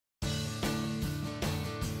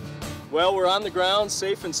Well, we're on the ground,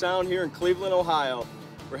 safe and sound here in Cleveland, Ohio.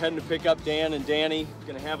 We're heading to pick up Dan and Danny. We're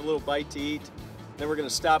gonna have a little bite to eat. Then we're gonna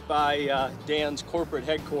stop by Dan's corporate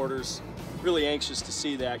headquarters. Really anxious to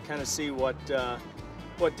see that, kind of see what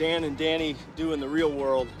Dan and Danny do in the real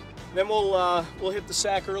world. Then we'll hit the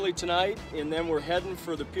sack early tonight, and then we're heading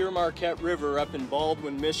for the Pere Marquette River up in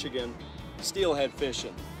Baldwin, Michigan, steelhead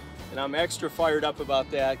fishing. And I'm extra fired up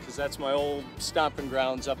about that because that's my old stomping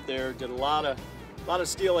grounds up there. Did a lot of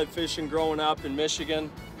steelhead fishing growing up in Michigan.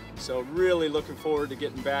 So really looking forward to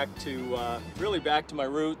getting back to back to my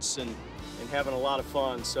roots and having a lot of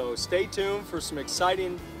fun. So stay tuned for some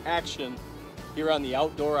exciting action here on the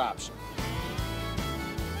Outdoor Option.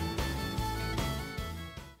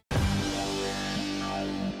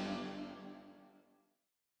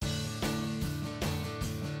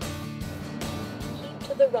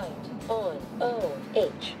 To the right on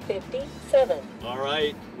OH 57. All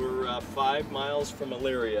right, we're 5 miles from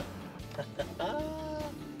Elyria.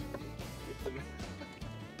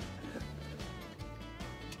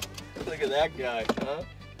 Look at that guy, huh?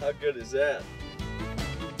 How good is that?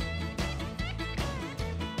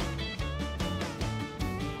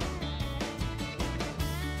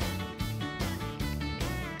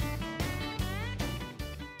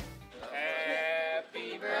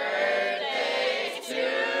 Happy birthday to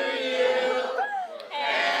you.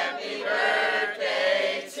 Happy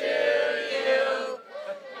birthday to you.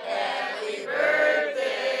 Happy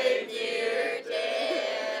birthday, dear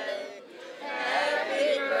Dad.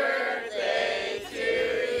 Happy birthday to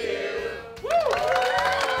you. Woo!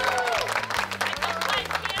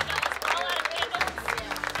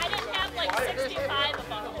 I didn't have like 65 of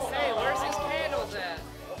them. Hey, where's his candles at?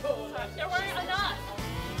 There weren't enough.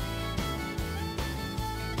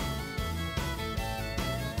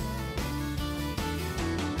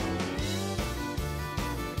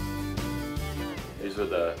 These were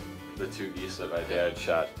the 2 geese that my dad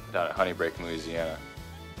shot down at Honeybreak, Louisiana.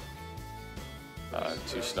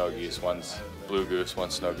 2 snow geese, one's blue goose,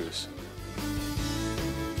 one's snow goose.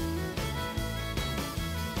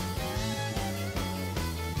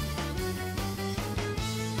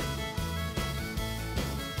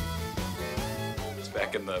 It's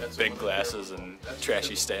back in the big glasses and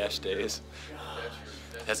trashy stash days.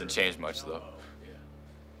 Hasn't changed much though.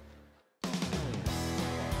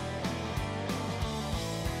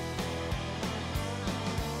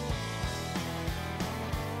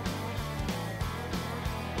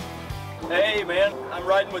 Hey man, I'm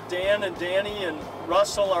riding with Dan and Danny and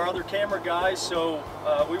Russell, our other camera guys, so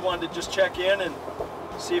we wanted to just check in and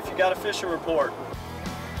see if you got a fishing report.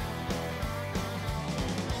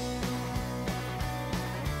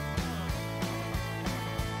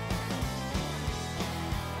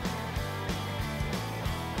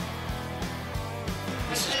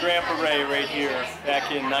 This is Grandpa Ray right here,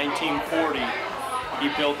 back in 1940. He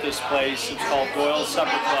built this place. It's called Doyle's Supper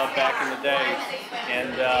Club back in the day,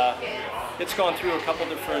 and it's gone through a couple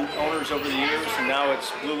different owners over the years, and now it's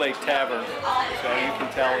Blue Lake Tavern. So you can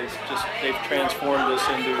tell they've transformed this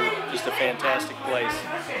into just a fantastic place.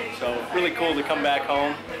 So really cool to come back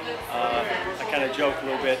home. I kind of joke a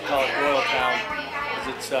little bit, call it Royal Town,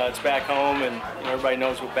 because it's back home, and everybody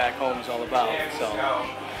knows what back home is all about. So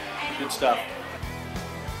good stuff.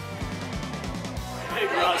 Hey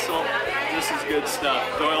Russell, this is good stuff.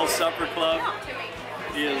 Doyle's Supper Club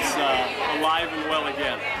is alive and well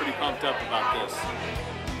again. Pretty pumped up about this.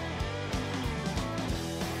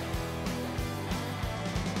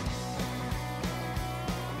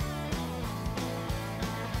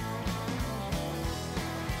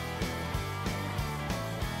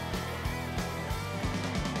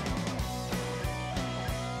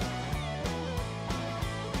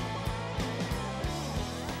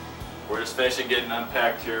 We're just finishing getting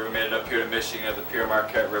unpacked here. We made it up here to Michigan at the Pere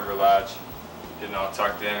Marquette River Lodge. Getting all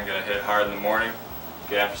tucked in, gonna hit hard in the morning,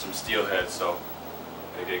 get after some steelhead, so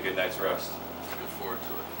gotta get a good night's rest. Looking forward to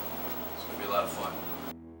it. It's gonna be a lot of fun.